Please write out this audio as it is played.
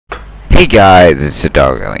Hey guys, it's the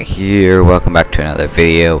dog here. Welcome back to another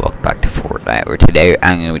video. Welcome back to Fortnite. Where today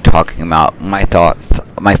I'm going to be talking about my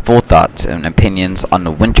full thoughts and opinions on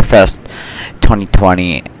the Winterfest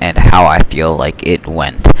 2020 and how I feel like it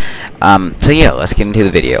went. So yeah, let's get into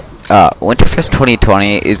the video. Winterfest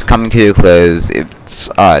 2020 is coming to a close. It's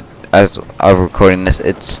as I'm recording this,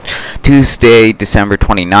 it's Tuesday, December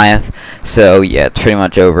 29th. So yeah, it's pretty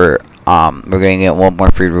much over. We're gonna get one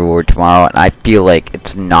more free reward tomorrow, and I feel like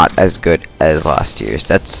it's not as good as last year's.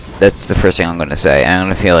 That's the first thing I'm gonna say. I'm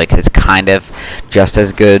gonna feel like it's kind of just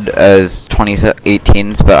as good as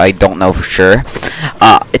 2018's, but I don't know for sure.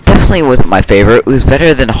 It definitely wasn't my favorite. It was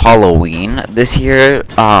better than Halloween this year,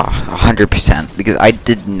 100%, because I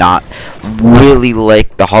did not really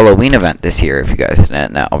like the Halloween event this year. If you guys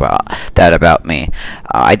didn't know about me,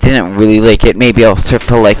 I didn't really like it. Maybe I'll start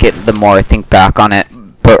to like it the more I think back on it.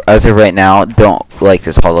 But as of right now, don't like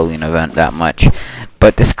this Halloween event that much.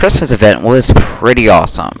 But this Christmas event was pretty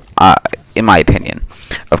awesome, in my opinion.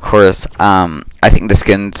 Of course, I think the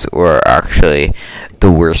skins were actually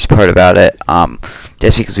the worst part about it.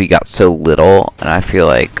 Just because we got so little, and I feel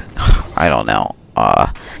like, I don't know,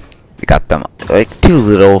 we got them like too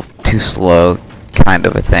little, too slow, kind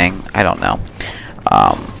of a thing. I don't know.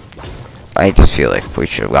 I just feel like we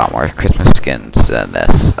should have got more Christmas skins than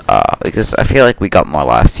this, because I feel like we got more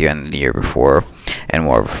last year and the year before, and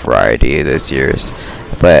more variety this year's.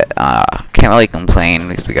 But can't really complain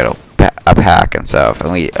because we got a pack and stuff,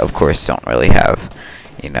 and we of course don't really have,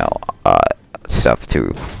 you know, stuff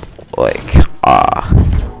to like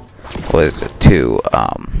what is it, to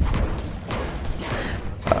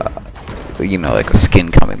you know, like a skin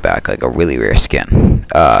coming back, like a really rare skin.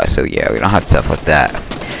 So yeah, we don't have stuff like that.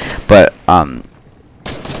 But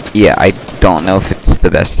yeah, I don't know if it's the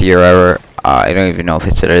best year ever. I don't even know if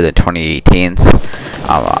it's better than 2018's.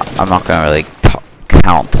 I'm not gonna really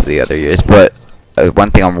count the other years, but one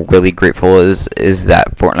thing I'm really grateful is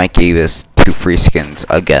that Fortnite gave us 2 free skins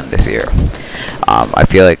again this year. I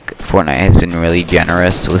feel like Fortnite has been really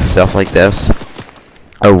generous with stuff like this.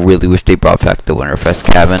 I really wish they brought back the Winterfest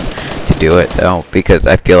cabin to do it though, because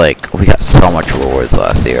I feel like we got so much rewards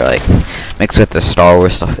last year. Like mixed with the Star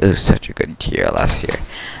Wars stuff, it was such a good year last year.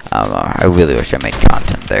 I really wish I made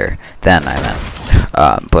content there then. I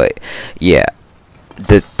meant, but yeah,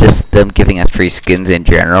 them giving us free skins in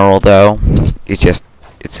general though,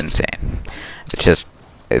 it's insane. It's just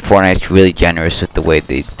Fortnite's really generous with the way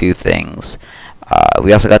they do things.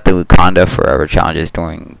 We also got the Wakanda Forever challenges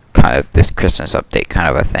during kind of this Christmas update kind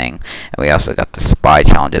of a thing, and we also got the spy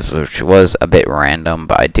challenges, which was a bit random,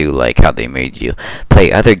 but I do like how they made you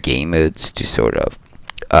play other game modes to sort of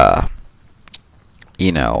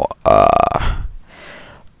you know,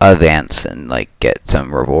 advance and like get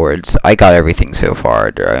some rewards. I got everything so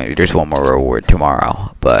far. There's one more reward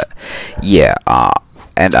tomorrow, but yeah,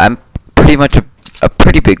 and I'm pretty much a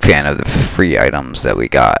pretty big fan of the free items that we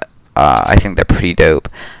got. I think they're pretty dope.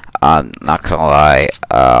 Not gonna lie,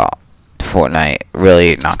 Fortnite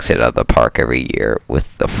really knocks it out of the park every year with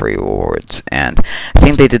the free rewards, and I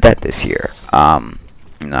think they did that this year. I'm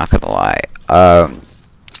not gonna lie.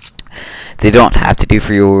 They don't have to do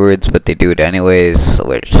free rewards, but they do it anyways,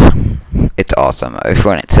 which it's awesome.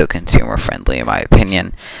 Fortnite's so consumer friendly, in my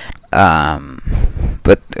opinion.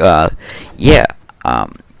 But yeah.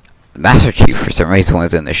 Master Chief for some reason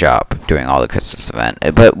was in the shop during all the Christmas event,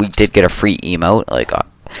 but we did get a free emote. Like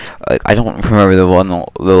I don't remember the one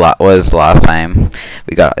was last time.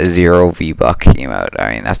 We got a 0 V-Buck emote.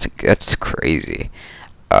 I mean, that's crazy.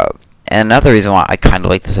 And another reason why I kind of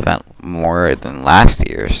like this event more than last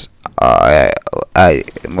year's, not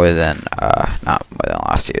more than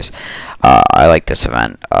last year's. I like this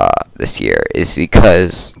event this year is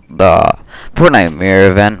because the Fortnite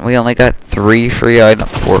Mirror event, we only got 4 free items,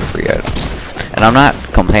 and I'm not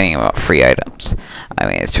complaining about free items. I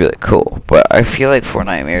mean, it's really cool, but I feel like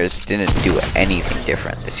Fortnite Mirrors didn't do anything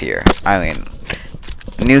different this year. I mean,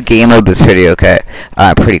 new game mode was pretty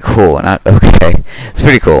cool. Not okay, it's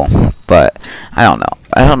pretty cool, but I don't know.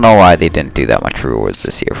 I don't know why they didn't do that much rewards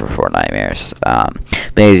this year for Fortnite Mirrors.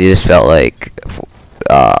 Maybe they just felt like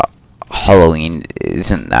Halloween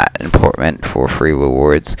isn't that important for free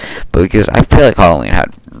rewards, but because I feel like Halloween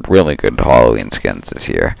had really good Halloween skins this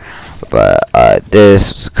year. But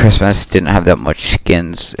this Christmas didn't have that much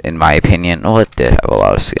skins, in my opinion. Well, it did have a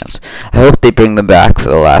lot of skins. I hope they bring them back for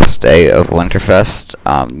the last day of Winterfest,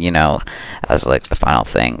 you know, as like the final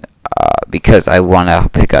thing. Because I want to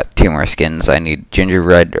pick up 2 more skins. I need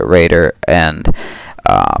Gingerbread Raider and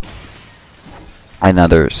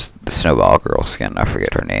another the Snowball Girl skin. I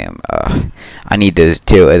forget her name. I need those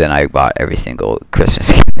 2, and then I bought every single Christmas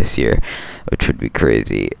skin this year, which would be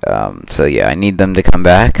crazy. So yeah, I need them to come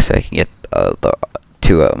back so I can get the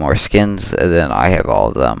two more skins, and then I have all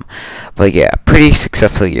of them. But yeah, pretty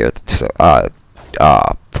successful year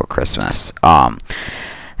for Christmas. And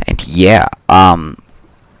yeah, I've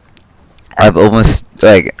almost,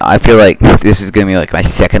 like, I feel like this is gonna be like my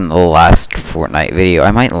second to last Fortnite video. I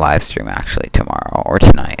might live stream actually tomorrow or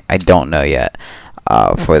tonight. I don't know yet.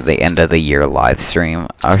 For the end of the year live stream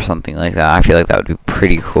or something like that. I feel like that would be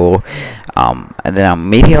pretty cool. And then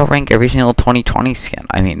maybe I'll rank every single 2020 skin.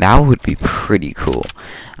 I mean, that would be pretty cool.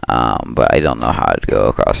 But I don't know how to go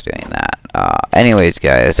across doing that. Anyways,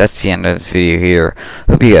 guys, that's the end of this video here.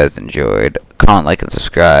 Hope you guys enjoyed. Comment, like, and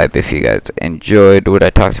subscribe if you guys enjoyed what I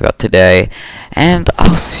talked about today. And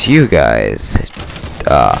I'll see you guys,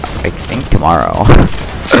 I think tomorrow.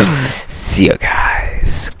 See you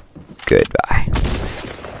guys. Goodbye.